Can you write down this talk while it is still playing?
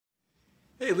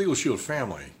Hey, Legal Shield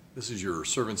family. This is your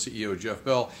servant CEO, Jeff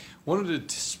Bell. Wanted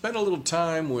to spend a little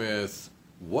time with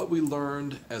what we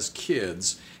learned as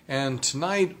kids, and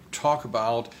tonight talk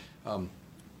about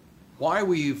why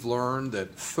we've learned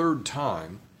that third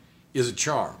time is a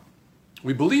charm.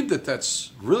 We believe that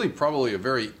that's really probably a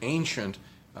very ancient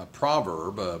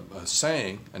proverb, a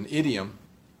saying, an idiom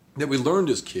that we learned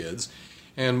as kids.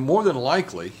 And more than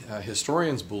likely,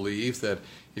 historians believe that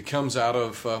it comes out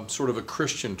of sort of a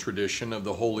Christian tradition of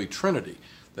the Holy Trinity,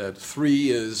 that 3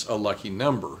 is a lucky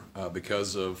number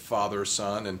because of Father,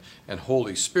 Son, and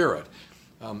Holy Spirit.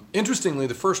 Interestingly,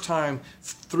 the first time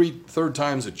third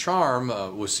time's a charm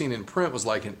was seen in print was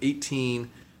like in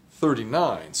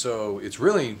 1839. So it's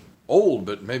really old,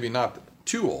 but maybe not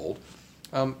too old.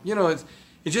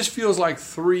 It just feels like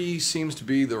 3 seems to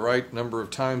be the right number of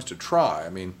times to try. I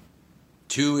mean,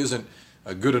 2 isn't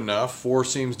good enough. 4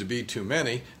 seems to be too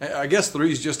many. I guess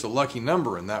 3 is just a lucky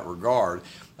number in that regard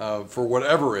for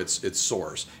whatever its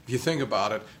source. If you think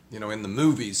about it, in the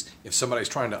movies, if somebody's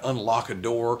trying to unlock a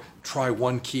door, try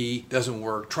one key, doesn't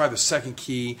work. Try the second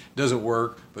key, doesn't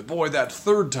work. But boy, that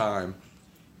third time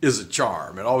is a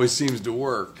charm. It always seems to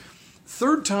work.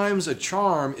 Third time's a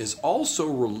charm is also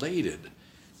related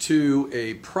to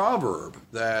a proverb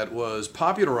that was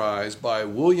popularized by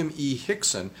William E.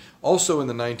 Hickson, also in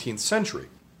the 19th century.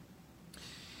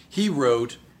 He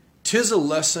wrote, "'Tis a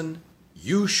lesson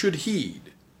you should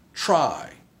heed.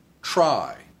 Try,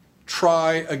 try,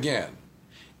 try again.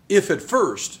 If at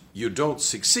first you don't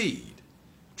succeed,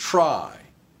 try,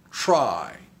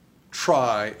 try,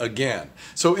 try again."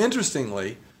 So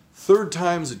interestingly, third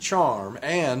time's a charm,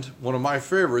 and one of my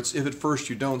favorites, if at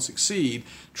first you don't succeed,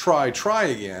 try, try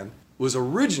again, was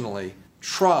originally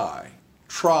try,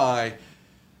 try,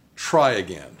 try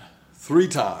again. 3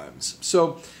 times.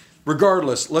 So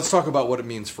regardless, let's talk about what it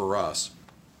means for us.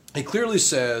 It clearly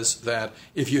says that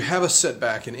if you have a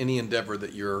setback in any endeavor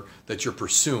that you're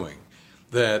pursuing,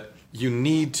 that you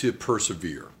need to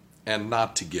persevere and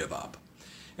not to give up.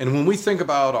 And when we think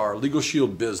about our Legal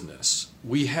Shield business,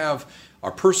 we have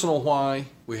our personal why,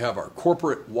 we have our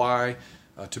corporate why,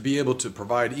 to be able to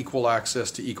provide equal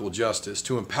access to equal justice,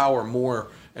 to empower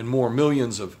more and more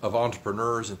millions of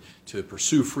entrepreneurs and to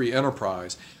pursue free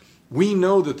enterprise. We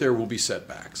know that there will be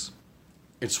setbacks.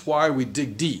 It's why we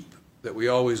dig deep, that we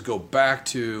always go back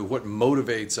to what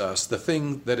motivates us, the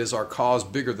thing that is our cause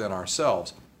bigger than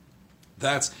ourselves.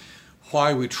 That's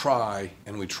why we try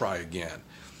and we try again.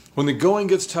 When the going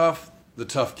gets tough, the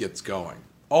tough gets going.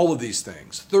 All of these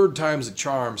things. Third time's a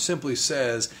charm simply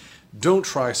says, don't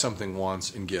try something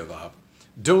once and give up.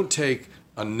 Don't take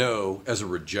a no as a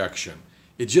rejection.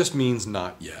 It just means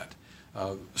not yet.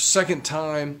 Second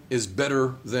time is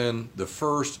better than the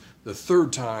first. The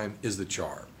third time is the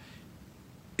charm.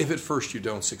 If at first you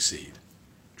don't succeed,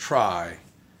 try,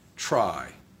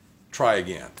 try, try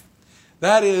again.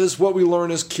 That is what we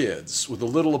learn as kids, with a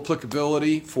little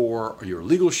applicability for your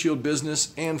Legal Shield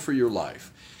business and for your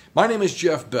life. My name is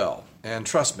Jeff Bell, and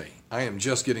trust me, I am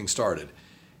just getting started.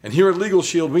 And here at Legal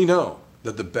Shield, we know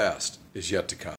that the best is yet to come.